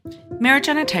Marriage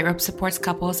on a Tightrope supports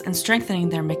couples in strengthening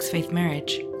their mixed-faith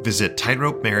marriage. Visit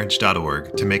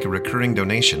tightropemarriage.org to make a recurring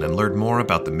donation and learn more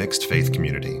about the mixed faith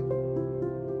community.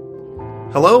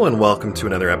 Hello and welcome to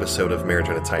another episode of Marriage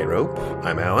on a Tightrope.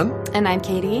 I'm Alan. And I'm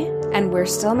Katie, and we're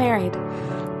still married.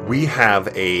 We have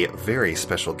a very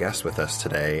special guest with us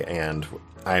today, and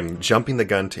I'm jumping the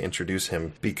gun to introduce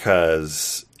him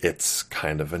because it's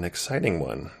kind of an exciting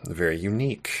one, very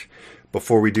unique.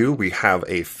 Before we do, we have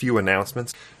a few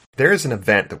announcements. There is an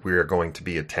event that we are going to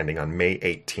be attending on May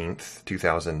 18th,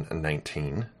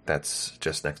 2019. That's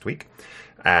just next week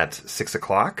at 6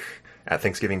 o'clock at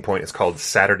Thanksgiving Point. It's called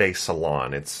Saturday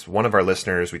Salon. It's one of our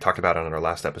listeners, we talked about it on our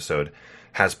last episode,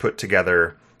 has put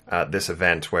together this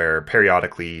event where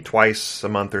periodically, twice a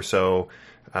month or so,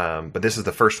 but this is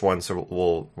the first one,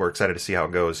 so we're excited to see how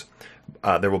it goes.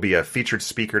 There will be a featured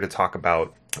speaker to talk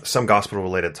about some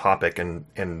gospel-related topic, and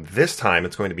this time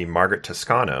it's going to be Margaret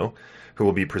Toscano, who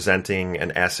will be presenting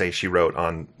an essay she wrote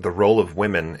on the role of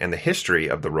women and the history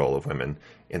of the role of women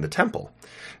in the temple.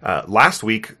 Last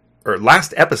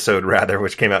episode,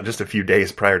 which came out just a few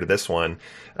days prior to this one,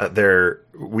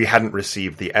 we hadn't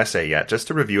received the essay yet. Just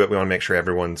to review it, we want to make sure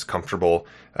everyone's comfortable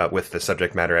with the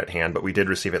subject matter at hand, but we did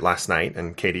receive it last night,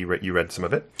 and Katie, you read some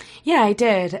of it? Yeah, I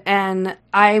did, and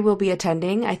I will be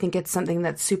attending. I think it's something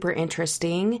that's super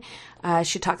interesting.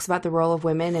 She talks about the role of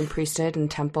women in priesthood and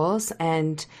temples,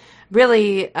 and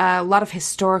really a lot of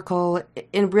historical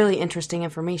and really interesting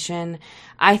information.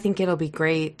 I think it'll be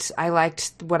great. I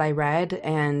liked what I read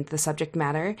and the subject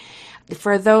matter.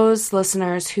 For those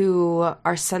listeners who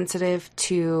are sensitive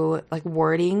to like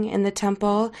wording in the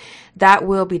temple, that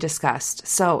will be discussed.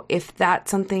 So if that's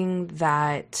something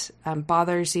that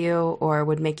bothers you or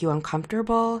would make you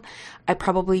uncomfortable, I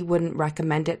probably wouldn't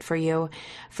recommend it for you.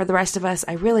 For the rest of us,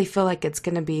 I really feel like it's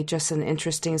going to be just an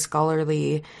interesting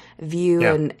scholarly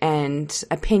view and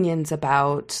opinions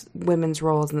about women's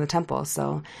roles in the temple.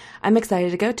 So I'm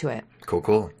excited to go to it.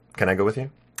 Cool. Can I go with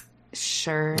you?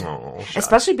 Sure. Oh,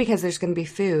 especially because there's going to be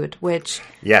food, which...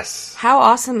 Yes. How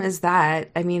awesome is that?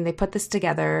 I mean, they put this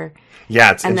together.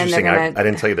 Yeah, it's interesting. I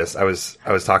didn't tell you this. I was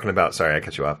talking about... Sorry, I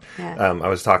cut you off. Yeah. I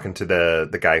was talking to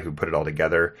the guy who put it all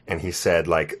together, and he said,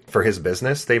 like, for his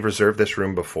business, they've reserved this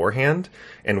room beforehand,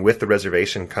 and with the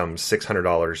reservation comes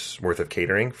 $600 worth of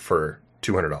catering for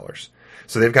 $200.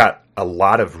 So they've got a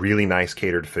lot of really nice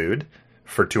catered food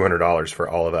for $200 for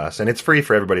all of us. And it's free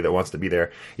for everybody that wants to be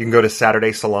there. You can go to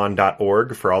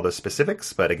SaturdaySalon.org for all the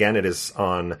specifics. But again, it is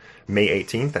on May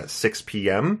 18th at 6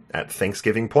 p.m. at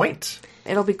Thanksgiving Point.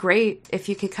 It'll be great. If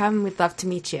you could come, we'd love to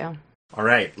meet you. All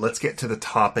right, let's get to the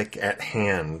topic at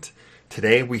hand.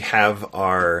 Today we have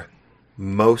our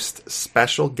most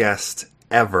special guest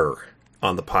ever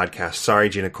on the podcast. Sorry,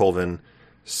 Gina Colvin.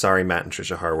 Sorry, Matt and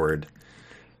Trisha Harward.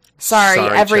 Sorry,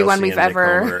 everyone Chelsea we've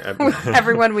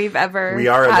ever we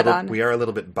are had on. We are a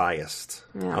little bit biased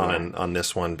on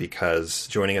this one because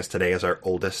joining us today is our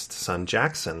oldest son,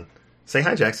 Jackson. Say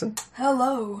hi, Jackson.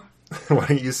 Hello. Why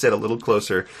don't you sit a little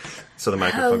closer so the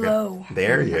microphone Hello.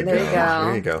 There you go.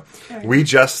 There you go. We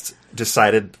just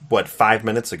decided, 5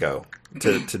 minutes ago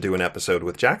to do an episode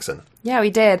with Jackson. Yeah, we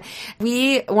did.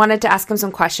 We wanted to ask him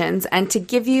some questions, and to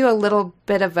give you a little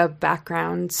bit of a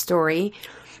background story,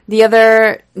 the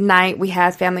other night we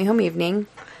had family home evening,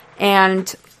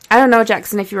 and I don't know,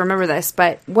 Jackson, if you remember this,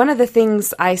 but one of the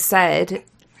things I said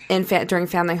during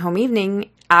family home evening,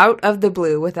 out of the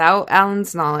blue, without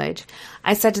Alan's knowledge,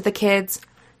 I said to the kids,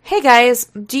 "Hey guys,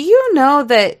 do you know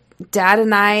that Dad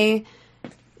and I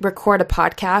record a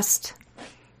podcast?"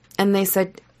 And they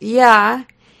said, "Yeah."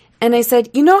 And I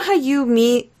said, "You know how you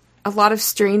meet a lot of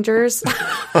strangers?"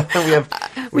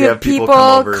 we have people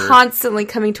constantly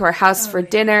coming to our house for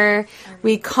dinner.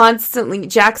 We constantly,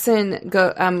 Jackson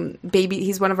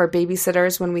he's one of our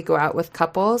babysitters when we go out with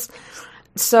couples.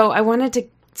 So I wanted to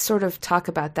sort of talk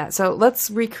about that. So let's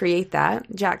recreate that,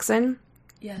 Jackson.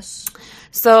 Yes.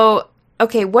 So,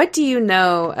 okay, what do you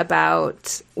know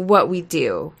about what we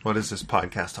do? What is this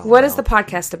podcast all about? What is the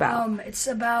podcast about? It's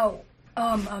about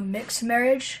a mixed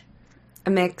marriage. A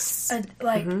mix.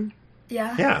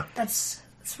 Yeah. That's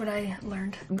what I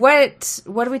learned. What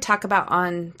do we talk about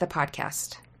on the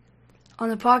podcast? On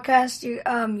the podcast,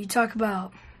 you talk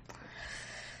about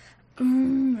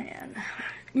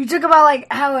you talk about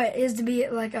like how it is to be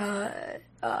like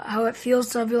how it feels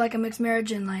to be like a mixed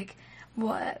marriage and like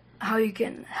how you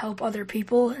can help other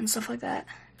people and stuff like that.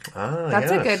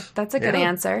 That's a good answer. That's a good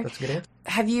answer.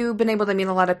 Have you been able to meet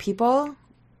a lot of people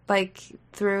like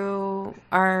through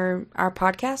our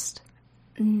podcast?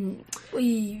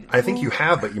 I think you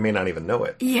have, but you may not even know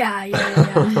it. Yeah.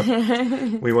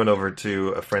 We went over to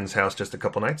a friend's house just a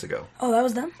couple nights ago. Oh, that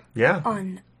was them? Yeah.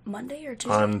 On Monday or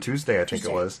Tuesday? On Tuesday, I think Tuesday.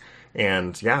 it was.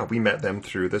 And yeah, we met them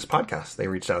through this podcast. They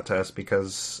reached out to us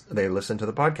because they listened to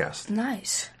the podcast.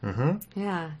 Nice.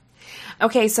 Yeah.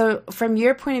 Okay, so from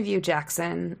your point of view,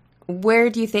 Jackson, where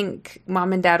do you think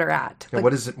mom and dad are at? Yeah, Like,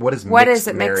 what is it what does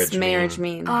it mixed marriage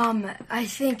mean? I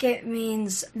think it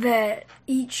means that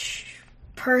each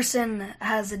person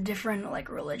has a different, like,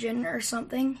 religion or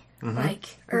something.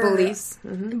 Like, or Beliefs.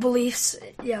 Beliefs,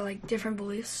 yeah, like, different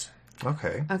beliefs.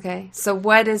 Okay. Okay, so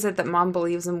what is it that mom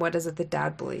believes and what is it that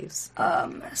dad believes?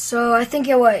 So I think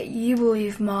what you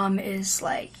believe, Mom, is,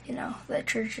 like, you know, the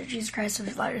Church of Jesus Christ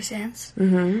of Latter-day Saints.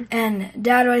 Mm-hmm. And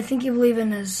Dad, what I think you believe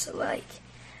in is, like,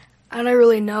 I don't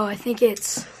really know. I think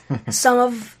it's some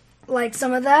of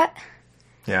that,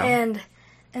 Yeah. and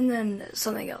then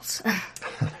something else.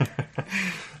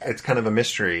 It's kind of a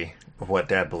mystery of what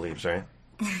Dad believes, right?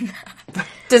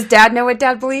 Does dad know what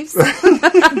dad believes?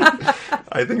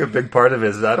 I think a big part of it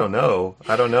is I don't know,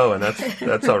 and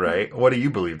that's all right. What do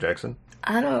you believe, Jackson?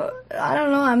 I don't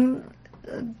know.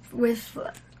 I'm with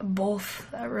both.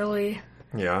 I really.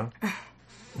 Yeah.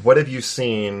 What have you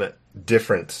seen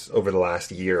different over the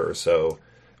last year or so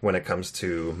when it comes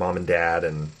to mom and dad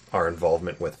and our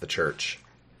involvement with the church?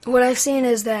 What I've seen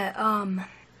is that,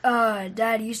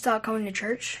 Dad, you stopped coming to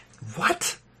church.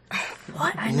 What?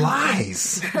 What? I know.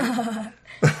 Lies.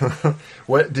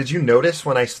 What did you notice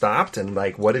when I stopped, and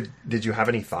like, what did you have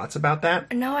any thoughts about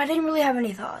that? No, I didn't really have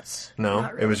any thoughts. No,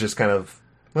 Not really. it was just kind of,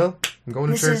 well, I'm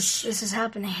going to church. This is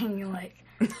happening. You're like,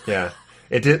 Yeah.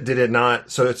 It did it not?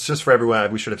 So it's just for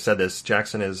everyone. We should have said this.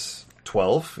 Jackson is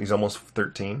 12. He's almost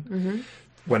 13. Mm-hmm.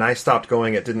 When I stopped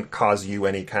going, it didn't cause you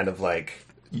any kind of like,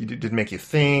 it didn't make you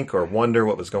think or wonder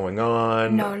what was going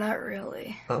on? no, not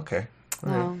really. Okay. All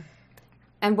right. No.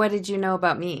 And what did you know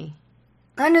about me?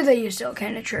 I knew that you still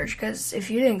came to church, because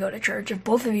if you didn't go to church, if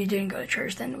both of you didn't go to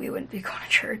church, then we wouldn't be going to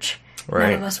church.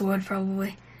 Right. None of us would,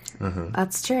 probably.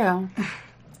 That's true.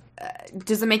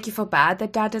 Does it make you feel bad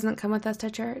that dad doesn't come with us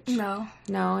to church? No.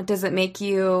 No. Does it make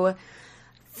you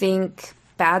think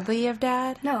badly of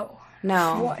dad? No.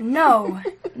 No. What? No.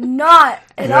 Not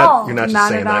at all. You're not just Not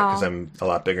saying at that all. because I'm a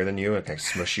lot bigger than you. I can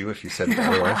smush you if you said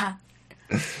otherwise.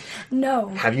 No.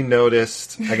 Have you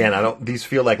noticed, again, these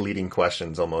feel like leading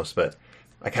questions almost, but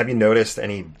like, have you noticed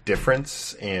any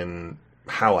difference in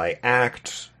how I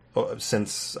act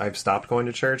since I've stopped going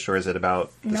to church, or is it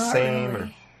about the Not same? really.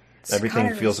 Or It's everything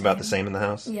kinda feels the about the same. same in the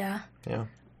house? Yeah. Yeah.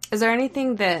 Is there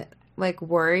anything that, like,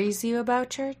 worries you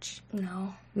about church?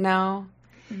 No. No?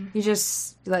 You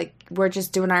just, like, we're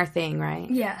just doing our thing, right?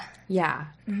 Yeah. Yeah.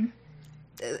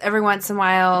 Every once in a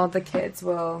while, the kids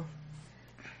will,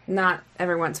 not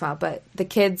every once in a while, but the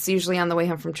kids usually on the way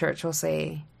home from church will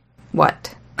say,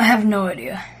 what? I have no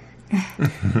idea.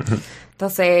 They'll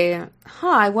say,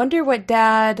 I wonder what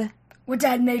dad... What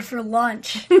Dad made for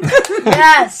lunch.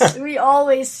 Yes, we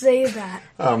always say that.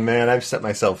 Oh man, I've set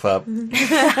myself up.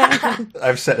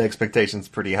 I've set expectations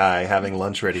pretty high, having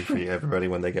lunch ready for everybody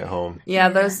when they get home. Yeah,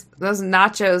 those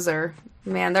nachos are,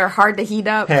 man, they're hard to heat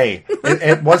up. Hey,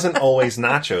 it wasn't always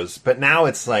nachos, but now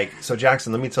it's like, so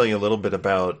Jackson, let me tell you a little bit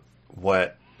about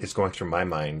what is going through my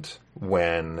mind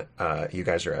when you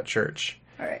guys are at church.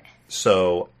 All right.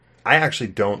 So I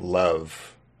actually don't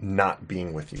love not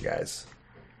being with you guys.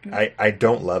 I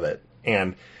don't love it.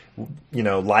 And, you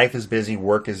know, life is busy,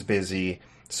 work is busy.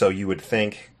 So you would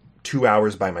think 2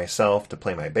 hours by myself to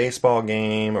play my baseball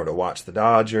game or to watch the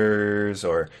Dodgers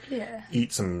or Yeah.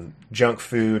 eat some junk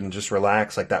food and just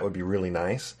relax, like that would be really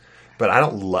nice. But I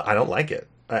don't like it.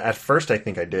 At first I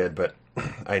think I did, but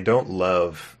I don't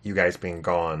love you guys being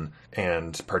gone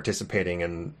and participating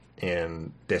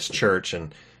in this church,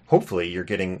 and hopefully you're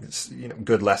getting, you know,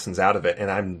 good lessons out of it, and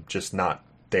I'm just not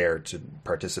there to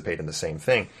participate in the same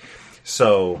thing.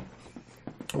 So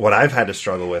what I've had to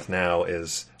struggle with now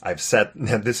is I've set,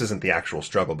 this isn't the actual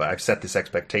struggle, but I've set this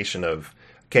expectation of,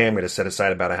 okay, I'm going to set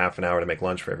aside about a half an hour to make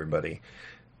lunch for everybody.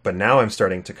 But now I'm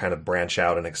starting to kind of branch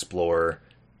out and explore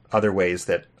other ways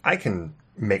that I can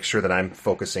make sure that I'm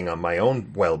focusing on my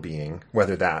own well-being,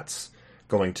 whether that's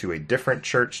going to a different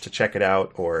church to check it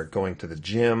out or going to the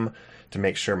gym to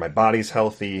make sure my body's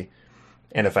healthy.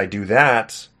 And if I do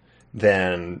that,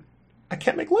 then I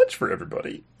can't make lunch for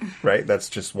everybody, right? That's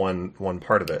just one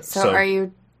part of it. So are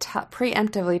you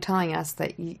preemptively telling us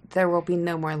that there will be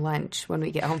no more lunch when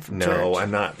we get home from church? No,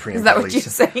 I'm not preemptively. Is that what you're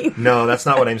saying? No, that's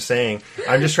not what I'm saying.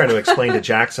 I'm just trying to explain to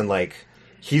Jackson, like,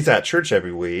 he's at church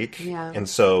every week. Yeah. And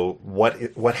so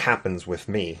what happens with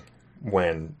me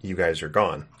when you guys are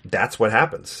gone? That's what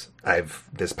happens.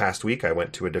 This past week, I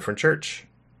went to a different church.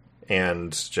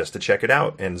 And just to check it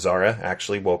out. And Zara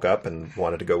actually woke up and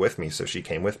wanted to go with me, so she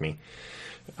came with me.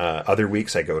 Other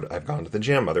weeks I've gone to the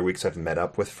gym. Other weeks I've met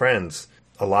up with friends.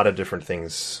 A lot of different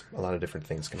things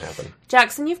can happen.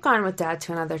 Jackson, you've gone with Dad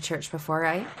to another church before,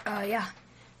 right? Yeah.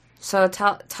 So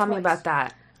tell me about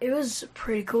that. It was a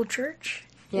pretty cool church.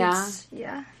 Yeah?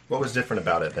 Yeah. What was different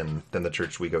about it than the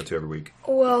church we go to every week?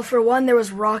 Well, for one, there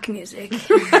was rock music.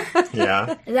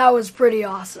 Yeah? And that was pretty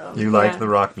awesome. You liked the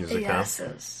rock music, Yes, huh?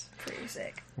 it was pretty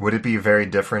sick. Would it be very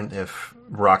different if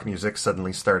rock music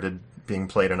suddenly started being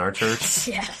played in our church?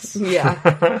 Yes. Yeah.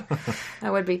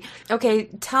 That would be. Okay,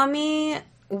 tell me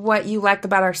what you like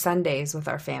about our Sundays with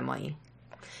our family.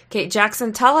 Okay,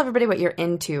 Jackson, tell everybody what you're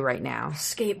into right now.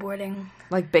 Skateboarding.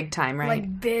 Like big time, right?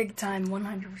 Like big time,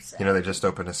 100%. You know, they just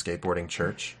opened a skateboarding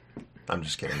church. I'm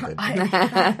just kidding.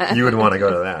 You would want to go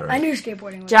to that, right? I knew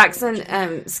skateboarding was Jackson,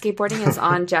 skateboarding is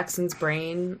on Jackson's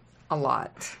brain a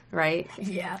lot, right?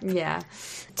 Yeah. Yeah.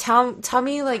 Tell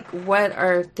me, like, what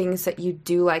are things that you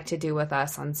do like to do with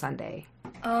us on Sunday?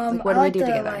 Like, what do we do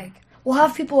together? We'll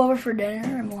have people over for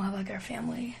dinner, and we'll have, like, our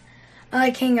family. I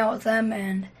like hanging out with them,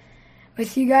 and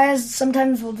with you guys,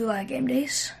 sometimes we'll do, like, game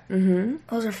days. Mm-hmm.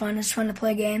 Those are fun. It's fun to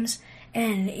play games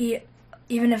and eat.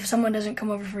 Even if someone doesn't come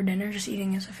over for dinner, just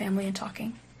eating as a family and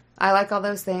talking. I like all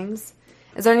those things.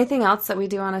 Is there anything else that we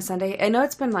do on a Sunday? I know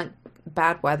it's been, like,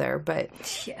 bad weather, but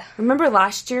Yeah. remember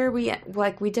last year we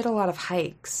did a lot of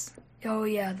hikes. Oh,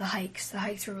 yeah, the hikes. The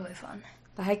hikes were really fun.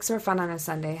 The hikes were fun on a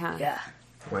Sunday, huh? Yeah.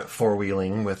 Went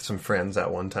four-wheeling with some friends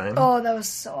at one time. Oh, that was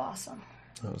so awesome.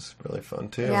 That was really fun,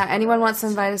 too. Yeah, anyone wants to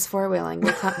invite us four-wheeling,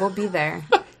 we'll be there.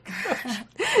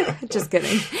 Just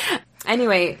kidding.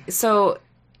 Anyway, so,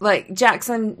 like,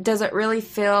 Jackson, does it really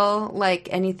feel like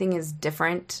anything is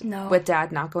different No. with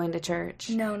Dad not going to church?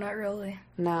 No, not really.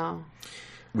 No.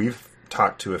 We've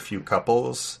talked to a few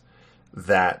couples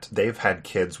that they've had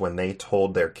kids when they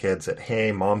told their kids that,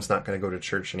 hey, Mom's not going to go to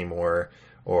church anymore,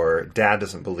 or Dad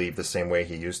doesn't believe the same way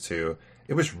he used to.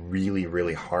 It was really,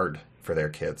 really hard for their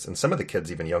kids. And some of the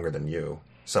kids even younger than you.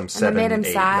 Some 7, made 'em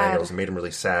 8, sad. 9-year-olds, and made them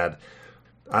really sad.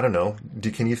 I don't know.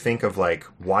 Can you think of, like,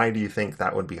 why do you think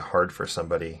that would be hard for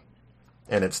somebody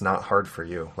and it's not hard for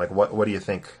you? Like, what do you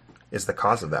think is the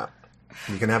cause of that?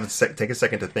 You can have take a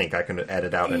second to think. I can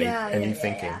edit out any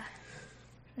thinking. Yeah.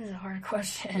 This is a hard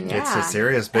question. Yeah. It's a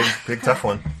serious, big, tough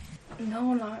one.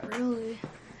 No, not really.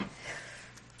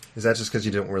 Is that just because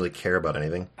you don't really care about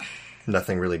anything?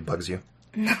 Nothing really bugs you?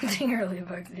 Nothing really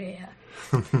bugs me, yeah.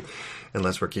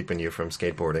 Unless we're keeping you from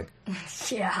skateboarding.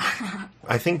 Yeah.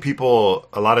 I think people,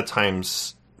 a lot of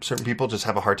times, certain people just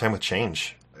have a hard time with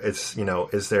change. It's,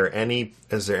 is there any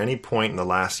point in the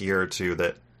last year or two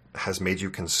that has made you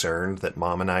concerned that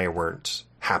Mom and I weren't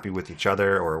happy with each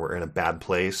other or we're in a bad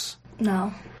place?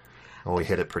 No. Well, we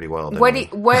hit it pretty well.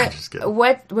 Didn't we? Just kidding.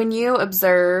 When you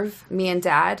observe me and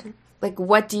Dad, like,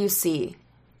 what do you see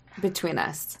between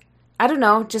us? I don't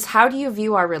know. Just how do you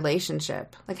view our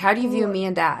relationship? Like, how do you view me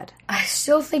and Dad? I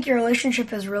still think your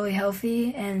relationship is really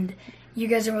healthy, and you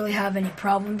guys don't really have any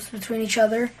problems between each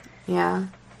other. Yeah.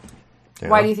 Yeah.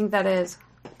 Why do you think that is?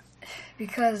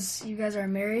 Because you guys are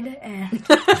married and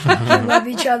you love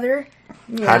each other.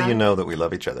 How do you know that we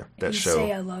love each other? That You show.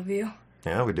 say I love you.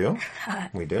 Yeah, we do.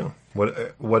 We do.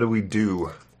 What do we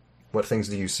do? What things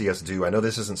do you see us do? I know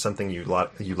this isn't something you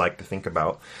like to think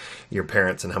about, your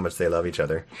parents and how much they love each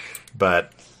other.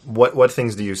 But what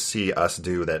things do you see us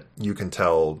do that you can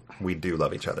tell we do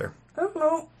love each other? I don't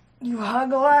know. You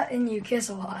hug a lot and you kiss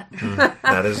a lot.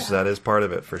 That is part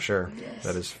of it for sure. Yes.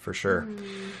 That is for sure.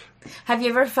 Have you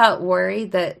ever felt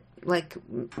worried that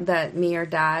me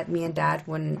and Dad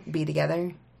wouldn't be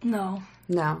together? No.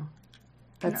 No.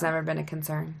 That's never been a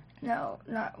concern. No,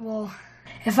 not well.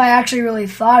 If I actually really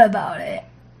thought about it,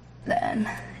 then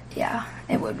yeah,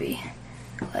 it would be.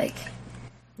 Like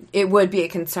It would be a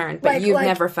concern, but you've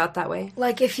never felt that way?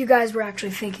 Like if you guys were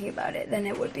actually thinking about it, then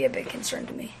it would be a big concern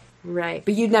to me. Right.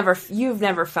 But you've never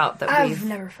felt that I've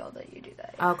never felt that you do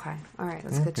that. Okay. All right.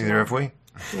 That's good to Neither know. have we.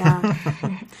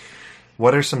 Yeah.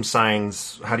 What are some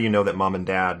signs? How do you know that Mom and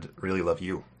Dad really love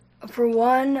you? For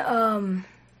one,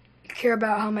 care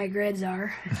about how my grades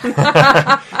are.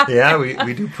 Yeah,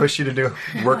 we do push you to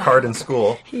work hard in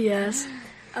school. Yes.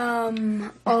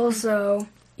 Also,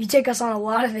 you take us on a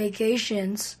lot of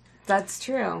vacations. That's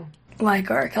true.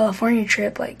 Like our California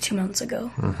trip, like 2 months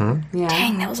ago. Yeah.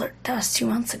 Dang, that was 2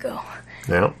 months ago.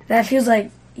 Yeah. That feels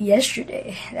like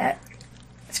yesterday.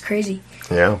 It's crazy.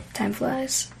 Yeah. Time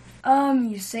flies.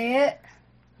 You say it.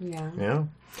 Yeah. Yeah.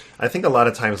 I think a lot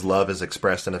of times love is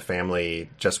expressed in a family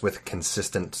just with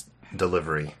consistent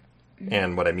delivery.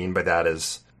 And what I mean by that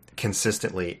is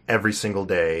consistently every single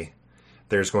day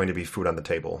there's going to be food on the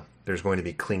table. There's going to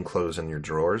be clean clothes in your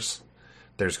drawers.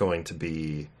 There's going to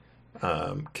be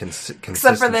consistency.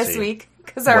 Except for this week,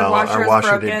 because our washer is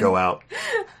broken. Did go out.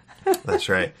 That's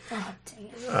right. Oh,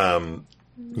 dang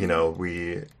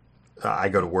it. I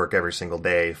go to work every single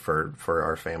day for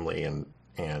our family,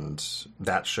 and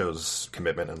that shows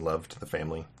commitment and love to the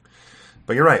family.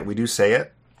 But you're right, we do say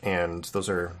it, and those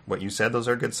are what you said. Those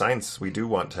are good signs. We do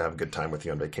want to have a good time with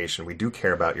you on vacation. We do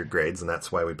care about your grades, and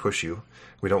that's why we push you.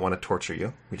 We don't want to torture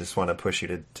you. We just want to push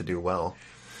you to do well.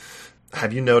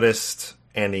 Have you noticed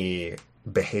any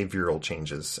behavioral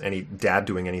changes? Any dad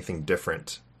doing anything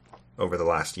different over the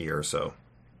last year or so?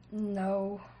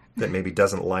 No. That maybe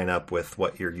doesn't line up with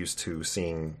what you're used to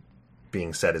seeing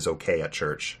being said is okay at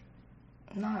church?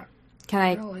 Not Can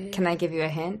I give you a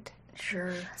hint?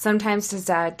 sure. Sometimes does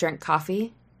Dad drink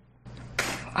coffee?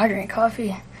 I drink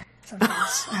coffee.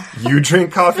 Sometimes. You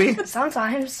drink coffee?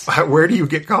 Sometimes. Where do you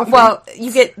get coffee? Well,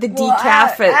 you get the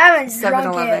decaf I at haven't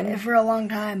drunk 7-Eleven. it for a long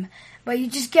time. But you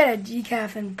just get a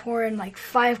decaf and pour in like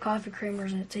 5 coffee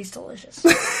creamers and it tastes delicious.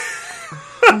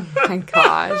 Oh my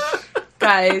gosh.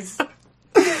 Guys.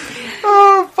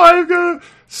 Oh, 5 good.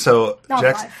 So, Not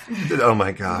Jax, 5. oh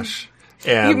my gosh.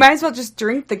 And, You might as well just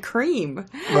drink the cream.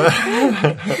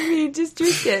 I mean, just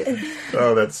drink it.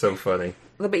 oh, that's so funny.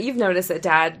 But you've noticed that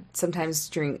Dad sometimes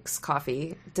drinks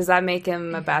coffee. Does that make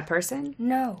him a bad person?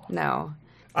 No. No.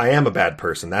 I am a bad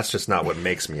person. That's just not what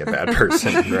makes me a bad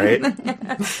person, right?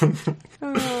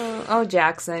 Oh,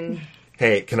 Jackson.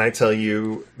 Hey, can I tell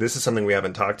you, this is something we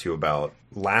haven't talked to you about.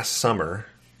 Last summer,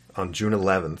 on June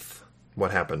 11th,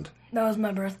 what happened? That was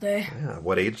my birthday. Yeah,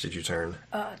 what age did you turn?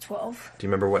 12. Do you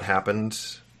remember what happened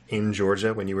in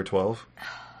Georgia when you were 12?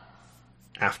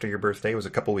 After your birthday? It was a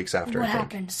couple weeks after, What I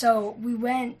think. happened? So we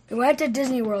went to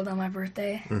Disney World on my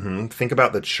birthday. Think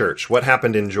about the church. What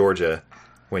happened in Georgia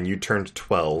when you turned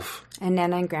 12? And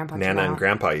Nana and Grandpa came Nana and out.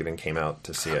 Grandpa even came out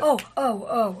to see it.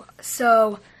 Oh.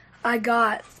 So I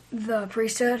got the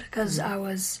priesthood because I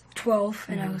was 12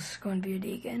 and I was going to be a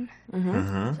deacon.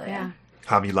 Mm-hmm. So yeah.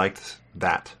 How have you liked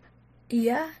that?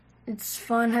 Yeah. It's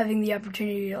fun having the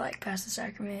opportunity to like pass the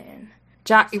sacrament and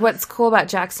What's cool about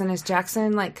Jackson is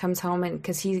Jackson like comes home and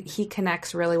because he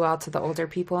connects really well to the older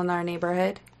people in our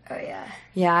neighborhood. oh yeah.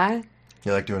 Yeah.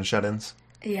 You like doing shut-ins?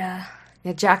 Yeah.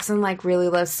 Yeah, Jackson like really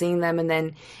loves seeing them, and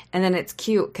then it's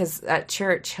cute because at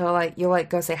church you'll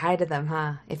go say hi to them,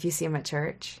 huh? If you see them at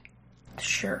church.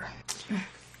 Sure.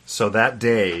 So that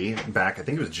day back, I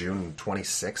think it was June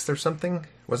 26th or something,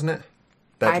 wasn't it?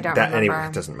 I don't remember. Anyway,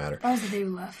 it doesn't matter. That was the day we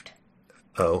left.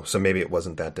 Oh, so maybe it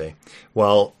wasn't that day.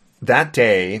 Well, that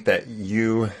day that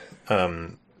you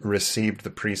received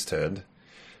the priesthood,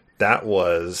 that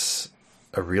was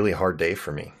a really hard day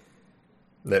for me.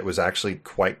 That was actually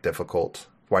quite difficult.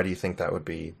 Why do you think that would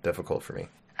be difficult for me?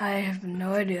 I have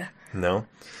no idea. No?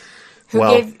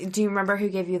 Do you remember who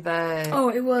gave you the... Oh,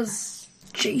 it was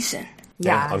Jason.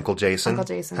 Yeah. Uncle Jason. Uncle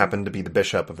Jason. Happened to be the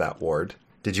bishop of that ward.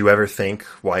 Did you ever think,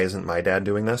 why isn't my dad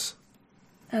doing this?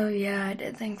 Oh yeah, I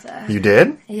did think that. You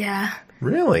did? Yeah.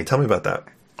 Really? Tell me about that.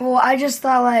 Well, I just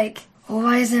thought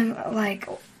why isn't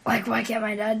why can't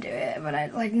my dad do it? But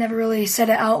I never really said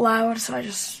it out loud, so I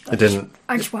just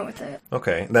went with it.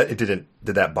 Okay. Did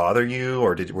that bother you,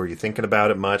 or were you thinking about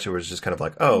it much, or was it just kind of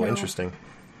like, oh, No. interesting?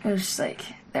 It was just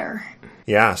there.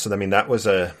 Yeah, so I mean that was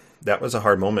a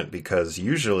hard moment because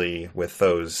usually with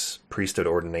those priesthood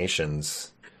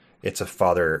ordinations, it's a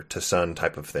father to son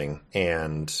type of thing.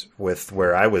 And with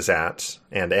where I was at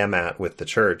and am at with the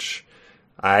church,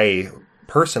 I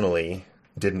personally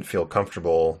didn't feel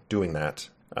comfortable doing that.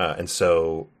 And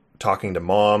so talking to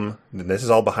Mom, and this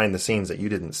is all behind the scenes that you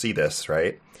didn't see this,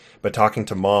 right? But talking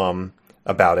to Mom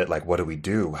about it, like, what do we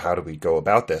do? How do we go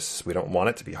about this? We don't want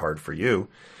it to be hard for you.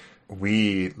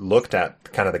 We looked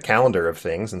at kind of the calendar of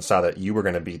things and saw that you were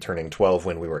going to be turning 12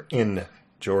 when we were in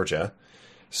Georgia.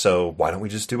 So why don't we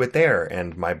just do it there?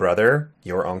 And my brother,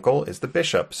 your uncle, is the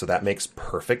bishop. So that makes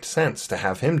perfect sense to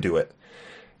have him do it.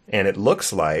 And it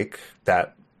looks like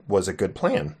that was a good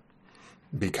plan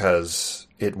because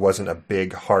it wasn't a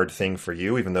big, hard thing for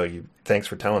you, even though thanks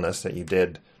for telling us that you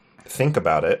did think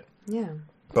about it. Yeah.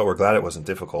 But we're glad it wasn't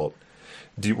difficult.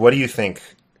 What do you think?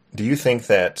 Do you think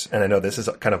that, and I know this is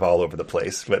kind of all over the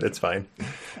place, but it's fine.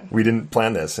 We didn't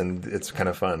plan this, and it's kind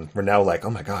of fun. We're now like, oh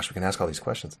my gosh, we can ask all these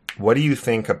questions. What do you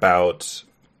think about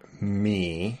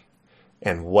me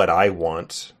and what I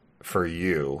want for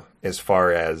you as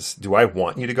far as, do I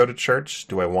want you to go to church?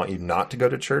 Do I want you not to go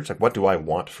to church? Like, what do I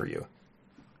want for you?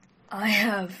 I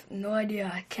have no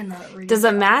idea. I cannot read. Does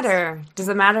it matter? Does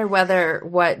it matter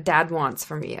what Dad wants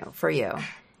from you? For you?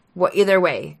 Well, either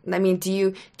way. I mean,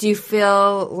 do you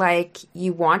feel like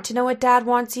you want to know what Dad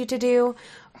wants you to do,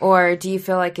 or do you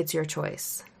feel like it's your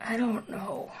choice? I don't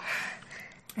know.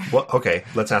 Well, okay,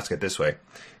 let's ask it this way.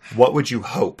 What would you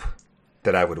hope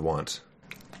that I would want?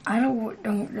 I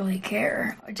don't really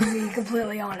care, to be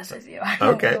completely honest with you. I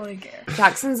don't Okay. really care.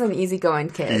 Jackson's an easygoing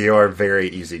kid. You are very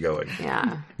easygoing.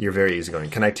 Yeah. You're very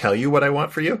easygoing. Can I tell you what I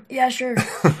want for you? Yeah, sure.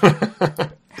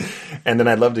 And then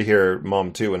I'd love to hear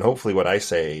Mom, too, and hopefully what I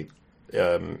say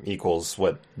equals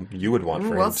what you would want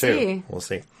for We'll him, too. see. We'll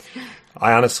see.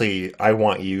 I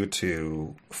want you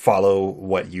to follow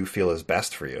what you feel is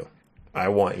best for you. I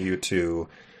want you to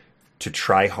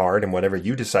try hard, and whatever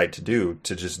you decide to do,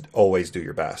 to just always do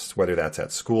your best, whether that's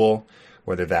at school,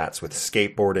 whether that's with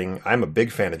skateboarding. I'm a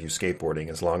big fan of you skateboarding,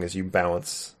 as long as you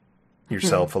balance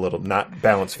yourself a little, not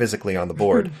balance physically on the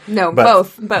board. No, but,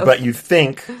 both. But you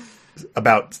think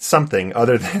about something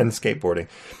other than skateboarding.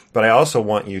 But I also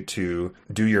want you to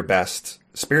do your best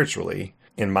spiritually.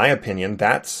 In my opinion,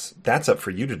 that's up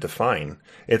for you to define.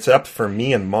 It's up for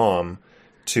me and Mom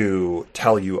to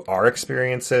tell you our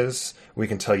experiences. We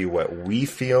can tell you what we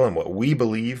feel and what we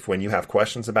believe when you have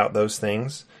questions about those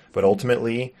things. But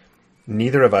ultimately,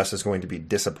 neither of us is going to be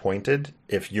disappointed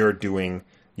if you're doing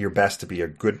your best to be a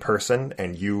good person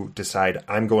and you decide,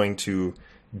 I'm going to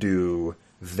do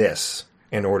this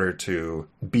in order to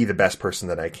be the best person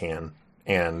that I can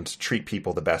and treat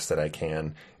people the best that I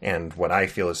can. And what I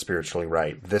feel is spiritually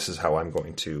right, this is how I'm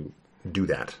going to do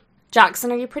that.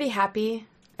 Jackson, are you pretty happy?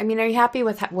 I mean, are you happy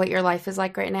with what your life is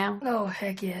like right now? Oh,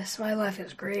 heck yes. My life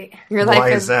is great. Your life Why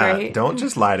is is that? great. Don't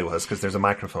just lie to us because there's a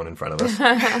microphone in front of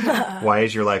us. Why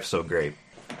is your life so great?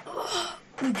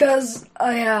 Because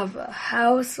I have a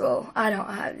house. Well, I don't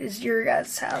have. It's your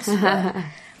guys' house. But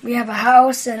we have a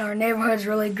house, and our neighborhood's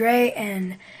really great.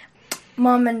 And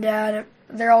Mom and Dad,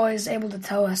 they're always able to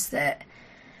tell us that.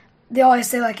 They always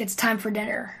say, like, it's time for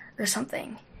dinner or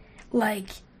something. Like,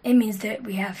 it means that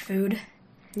we have food.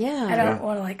 Yeah. I don't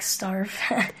want to, like, starve.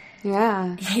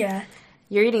 Yeah. Yeah.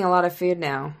 You're eating a lot of food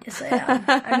now. Yes, I am.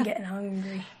 I'm getting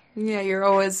hungry. Yeah, you're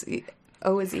always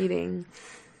eating.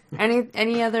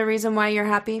 Any other reason why you're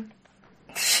happy?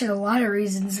 Shit, a lot of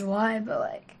reasons why, but,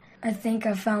 like, I think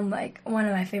I found, like, one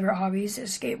of my favorite hobbies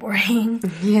is skateboarding.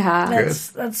 Yeah.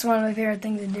 That's one of my favorite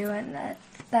things to do, and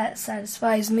that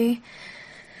satisfies me.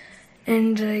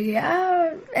 And,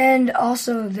 yeah, and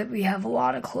also that we have a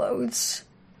lot of clothes.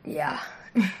 Yeah.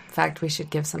 In fact, we should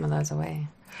give some of those away.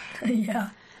 Yeah.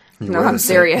 You No, wear I'm the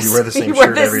same- serious. You wear the same You wear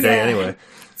shirt this- every day yeah. anyway.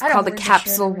 It's called the wear the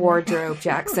capsule shirt every day. wardrobe,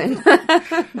 Jackson.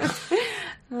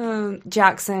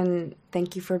 Jackson,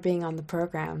 thank you for being on the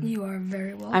program. You are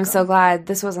very welcome. I'm so glad.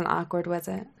 This wasn't awkward, was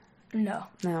it? No.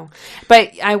 No.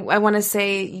 But I want to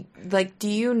say, like, do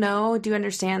you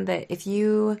understand that if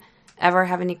you ever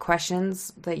have any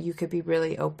questions, that you could be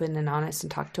really open and honest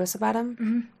and talk to us about them?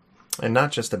 Mm-hmm. And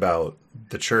not just about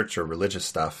the church or religious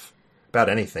stuff, about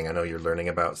anything. I know you're learning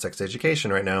about sex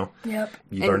education right now. Yep.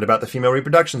 You learned about the female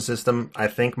reproduction system. I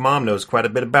think Mom knows quite a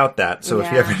bit about that. So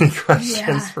if you have any questions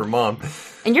Yeah. for Mom,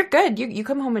 And you're good. You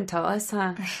come home and tell us,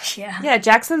 huh? Yeah. Yeah,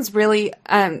 Jackson's really,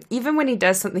 even when he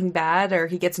does something bad or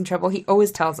he gets in trouble, he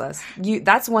always tells us.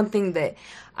 That's one thing that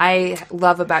I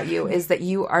love about you, is that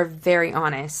you are very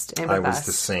honest and with I was us.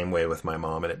 the same way with my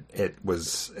mom, and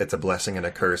it's a blessing and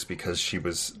a curse because she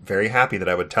was very happy that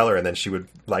I would tell her, and then she would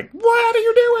like, "What are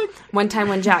you doing?" One time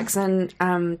when Jackson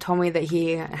told me that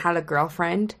he had a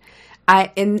girlfriend,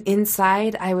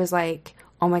 inside I was like,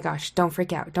 oh my gosh, don't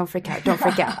freak out, don't freak out, don't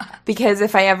freak out. Because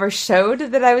if I ever showed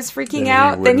that I was freaking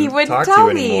out, then he wouldn't talk to tell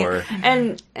you me. anymore.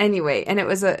 And anyway, and it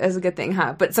was a good thing,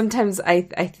 huh? But sometimes I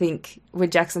think when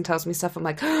Jackson tells me stuff, I'm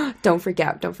like, oh, don't freak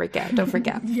out, don't freak out, don't freak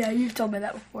out. Yeah, you've told me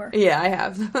that before. Yeah, I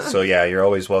have. So yeah, you're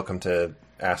always welcome to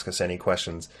ask us any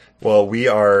questions. Well, we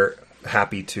are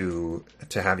happy to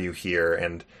have you here,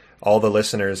 and all the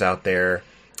listeners out there,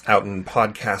 out in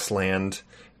podcast land.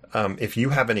 If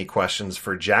you have any questions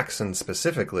for Jackson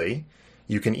specifically,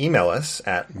 you can email us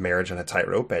at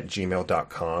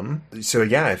marriageonatightrope@gmail.com. So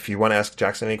yeah, if you want to ask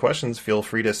Jackson any questions, feel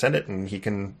free to send it, and you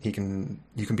can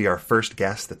be our first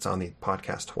guest that's on the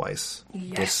podcast twice. We'll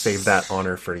Yes. save that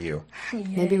honor for you.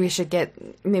 Maybe we should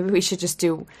just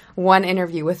do one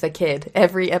interview with a kid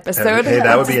every episode. Hey,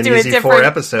 that would be Just an do a easy 4 different-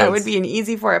 episodes. That would be an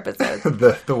easy 4 episodes.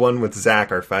 The one with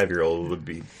Zach, our 5-year-old, would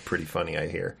be pretty funny, I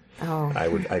hear. Oh.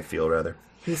 I feel rather.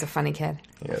 He's a funny kid.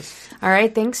 Yes. All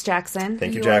right, thanks, Jackson.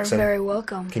 Thank you, You Jackson. are very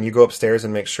welcome. Can you go upstairs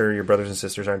and make sure your brothers and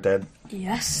sisters aren't dead?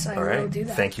 Yes, I All will right. do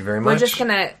that. Thank you very much. We're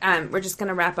just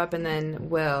gonna wrap up and then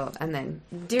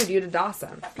dude, you did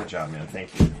awesome. Good job, man.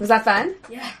 Thank you. Was that fun?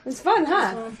 Yeah. It was fun,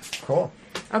 huh? Cool.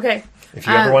 Okay. If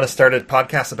you ever want to start a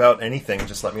podcast about anything,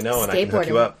 just let me know and I can hook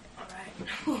you Skateboarding.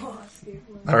 up.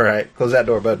 All right. Close that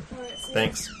door, bud.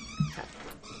 Thanks.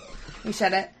 You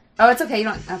shut it. Oh, it's okay. You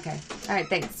don't. Okay. All right.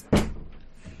 Thanks.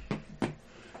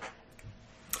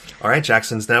 All right,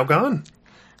 Jackson's now gone.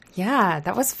 Yeah,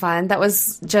 that was fun. That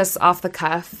was just off the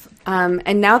cuff.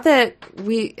 And now that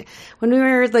when we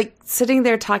were like sitting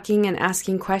there talking and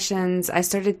asking questions, I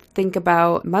started to think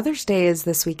about Mother's Day is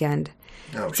this weekend.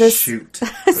 Oh, shoot.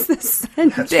 It's this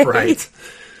Sunday. That's right.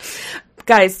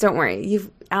 Guys, don't worry.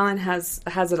 Alan has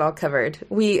it all covered.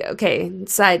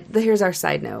 Here's our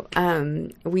side note.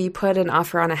 We put an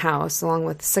offer on a house along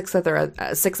with six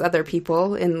other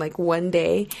people in like one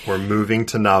day. We're moving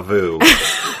to Nauvoo.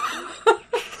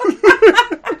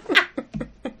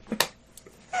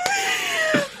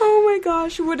 Oh my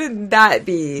gosh, wouldn't that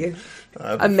be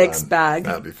a mixed bag?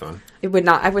 That'd be fun. It would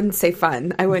not. I wouldn't say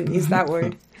fun. I wouldn't use that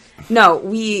word. No,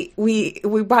 we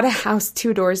bought a house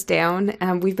 2 doors down,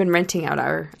 and we've been renting out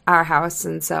our house,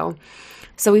 and so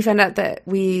we found out that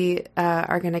we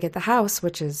are going to get the house,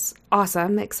 which is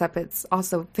awesome, except it's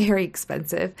also very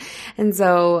expensive. And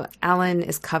so Alan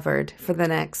is covered for the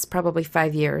next probably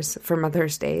 5 years for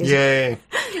Mother's Day. Yay!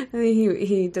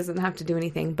 He doesn't have to do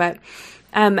anything, but.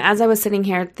 As I was sitting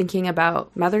here thinking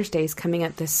about Mother's Day's coming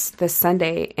up this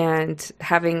Sunday and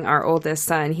having our oldest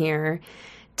son here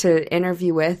to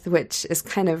interview with, which is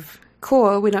kind of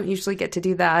cool. We don't usually get to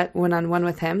do that one-on-one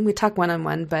with him. We talk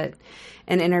one-on-one, but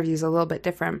an interview's a little bit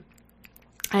different.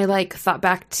 I thought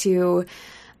back to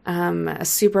a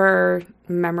super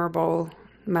memorable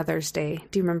Mother's Day.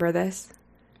 Do you remember this?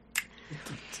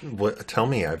 Tell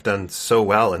me, I've done so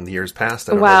well in the years past.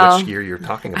 I don't know which year you're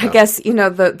talking about. I guess,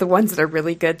 the ones that are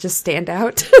really good just stand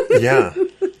out. Yeah.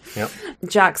 Yep.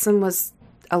 Jackson was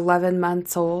 11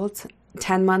 months old,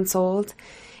 10 months old.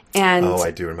 And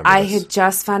I do remember I this. had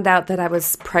just found out that I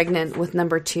was pregnant with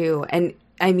number 2. And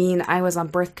I mean, I was on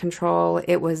birth control.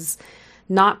 It was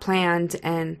not planned.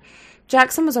 And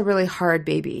Jackson was a really hard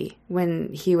baby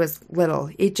when he was little.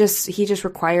 He just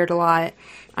required a lot.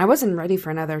 I wasn't ready for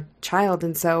another child.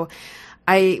 And so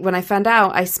when I found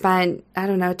out, I spent,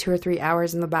 2 or 3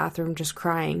 hours in the bathroom just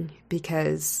crying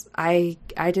because I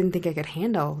didn't think I could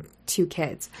handle 2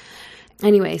 kids.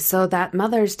 Anyway, so that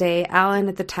Mother's Day, Alan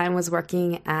at the time was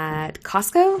working at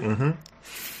Costco.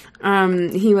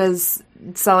 Mm-hmm. He was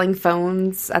selling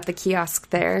phones at the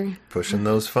kiosk there. Pushing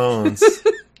those phones.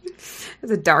 It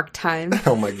was a dark time.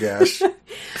 Oh my gosh.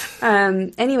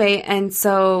 Anyway, and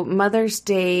so Mother's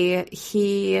Day,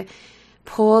 he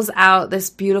pulls out this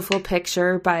beautiful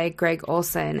picture by Greg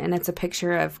Olson, and it's a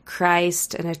picture of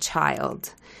Christ and a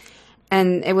child.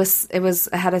 And it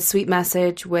had a sweet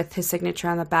message with his signature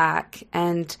on the back,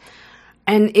 and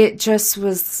it just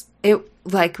was, it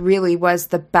really was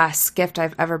the best gift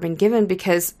I've ever been given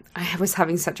because I was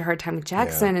having such a hard time with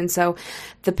Jackson. Yeah. And so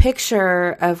the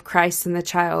picture of Christ and the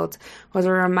child was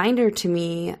a reminder to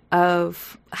me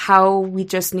of how we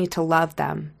just need to love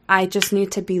them. I just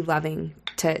need to be loving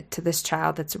to this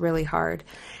child that's really hard.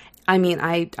 I mean,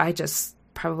 I just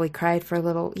probably cried for a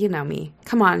little, you know me.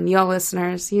 Come on, y'all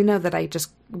listeners, you know that I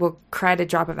just will cry at a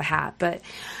drop of a hat. But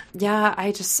yeah,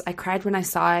 I cried when I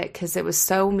saw it because it was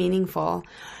so meaningful.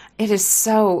 It is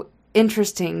so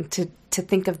interesting to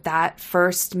think of that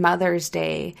first Mother's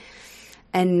Day,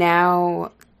 and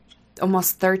now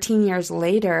almost 13 years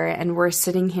later, and we're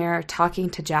sitting here talking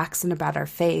to Jackson about our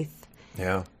faith.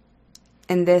 Yeah.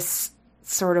 In this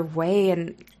sort of way,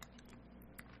 and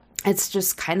it's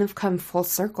just kind of come full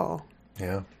circle.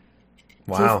 Yeah.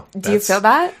 Wow. Do you feel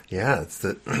that? Yeah, it's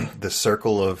the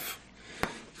circle of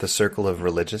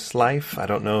religious life. I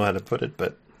don't know how to put it,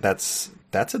 but that's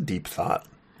a deep thought.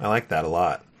 I like that a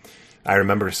lot. I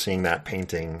remember seeing that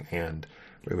painting, and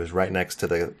it was right next to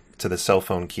the cell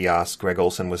phone kiosk. Greg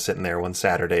Olson was sitting there one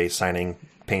Saturday signing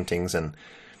paintings, and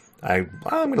I'm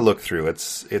going to look through.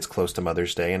 It's close to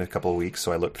Mother's Day in a couple of weeks,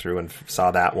 so I looked through and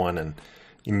saw that one, and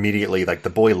immediately, the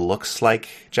boy looks like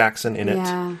Jackson in it.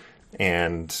 Yeah.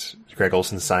 And Greg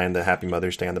Olson signed the Happy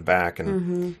Mother's Day on the back,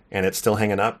 and it's still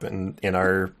hanging up in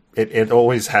our. It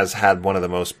always has had one of the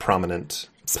most prominent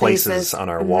places on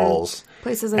our walls.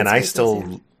 Places and spaces, I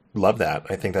still love that.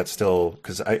 I think that's still,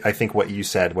 because I think what you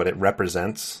said, what it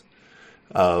represents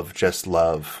of just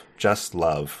love,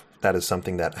 that is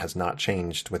something that has not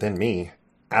changed within me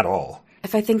at all.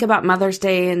 If I think about Mother's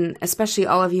Day, and especially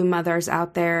all of you mothers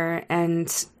out there,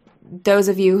 and those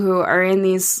of you who are in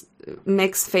these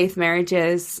mixed faith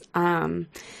marriages,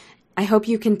 I hope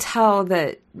you can tell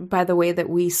that by the way that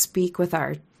we speak with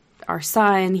our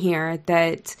son here,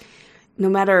 that no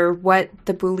matter what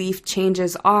the belief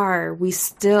changes are, he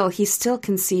still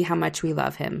can see how much we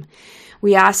love him.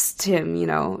 We asked him,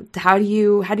 how do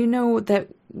you know that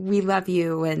we love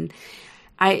you? And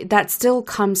that still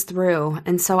comes through.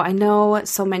 And so I know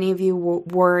so many of you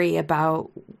worry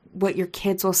about what your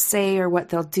kids will say or what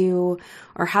they'll do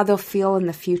or how they'll feel in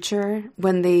the future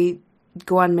when they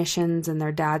go on missions and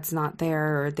their dad's not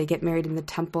there, or they get married in the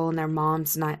temple and their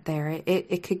mom's not there.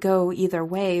 It could go either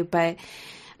way, but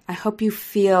I hope you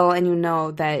feel and you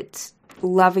know that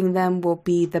loving them will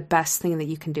be the best thing that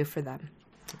you can do for them.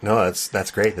 No,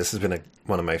 that's great. This has been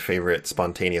one of my favorite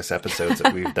spontaneous episodes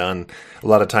that we've done. A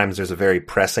lot of times there's a very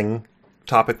pressing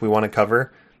topic we want to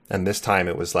cover, and this time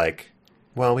it was like,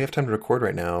 well, we have time to record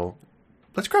right now.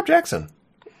 Let's grab Jackson.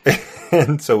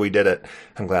 And so we did it.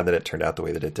 I'm glad that it turned out the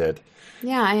way that it did.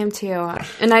 Yeah, I am too.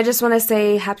 And I just want to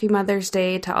say Happy Mother's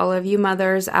Day to all of you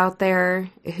mothers out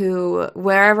there who,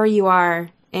 wherever you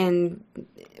are and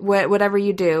whatever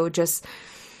you do, just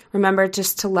remember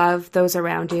just to love those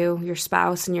around you, your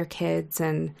spouse and your kids,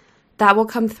 and that will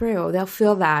come through. They'll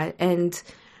feel that. And,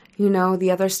 you know, the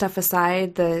other stuff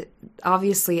aside,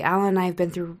 obviously Alan and I have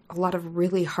been through a lot of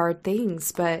really hard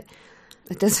things, but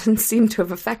it doesn't seem to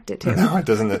have affected him. No, it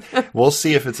doesn't. We'll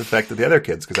see if it's affected the other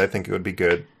kids, because I think it would be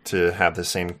good to have the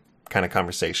same kind of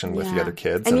conversation with the other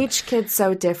kids. And each kid's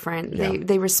so different. Yeah.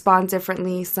 They respond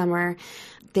differently. Some are,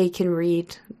 they can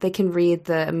read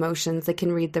the emotions. They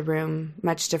can read the room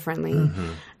much differently.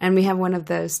 Mm-hmm. And we have one of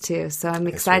those too. So I'm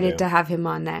excited to have him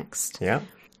on next. Yeah.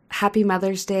 Happy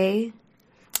Mother's Day.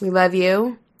 We love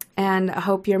you. And I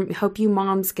hope you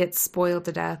moms get spoiled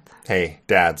to death. Hey,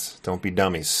 dads, don't be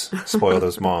dummies. Spoil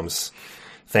those moms.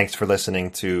 Thanks for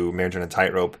listening to Marriage on a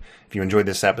Tightrope. If you enjoyed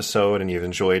this episode and you've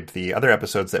enjoyed the other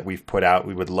episodes that we've put out,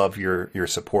 we would love your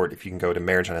support. If you can go to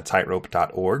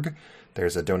marriageonatightrope.org.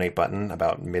 There's a donate button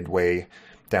about midway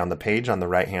down the page on the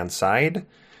right-hand side.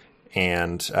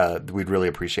 And we'd really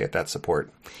appreciate that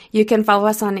support. You can follow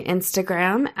us on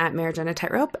Instagram at Marriage on a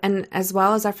Tightrope, and as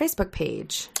well as our Facebook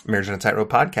page. Marriage on a Tightrope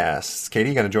Podcast. Katie,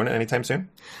 you going to join it anytime soon?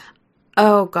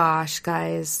 Oh, gosh,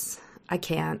 guys. I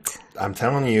can't. I'm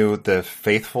telling you, the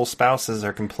faithful spouses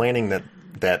are complaining that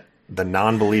the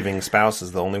non-believing spouse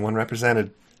is the only one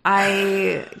represented.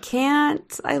 I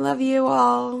can't. I love you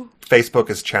all. Facebook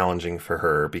is challenging for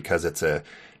her because it's a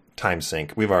time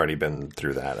sink. We've already been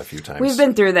through that a few times. We've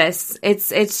been through this.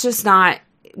 It's just not.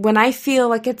 When I feel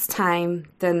like it's time,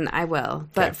 then I will.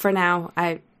 But for now,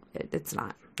 it's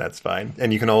not. That's fine.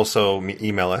 And you can also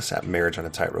email us at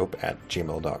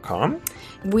marriageonatightrope@gmail.com.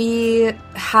 We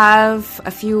have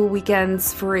a few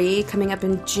weekends free coming up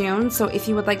in June. So if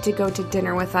you would like to go to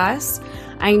dinner with us,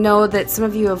 I know that some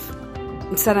of you have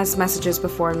sent us messages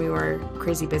before and we were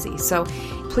crazy busy. So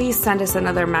please send us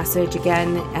another message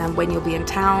again when you'll be in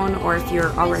town, or if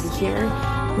you're already here.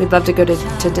 We'd love to go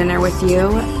to dinner with you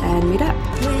and meet up.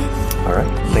 All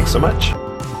right. Thanks so much.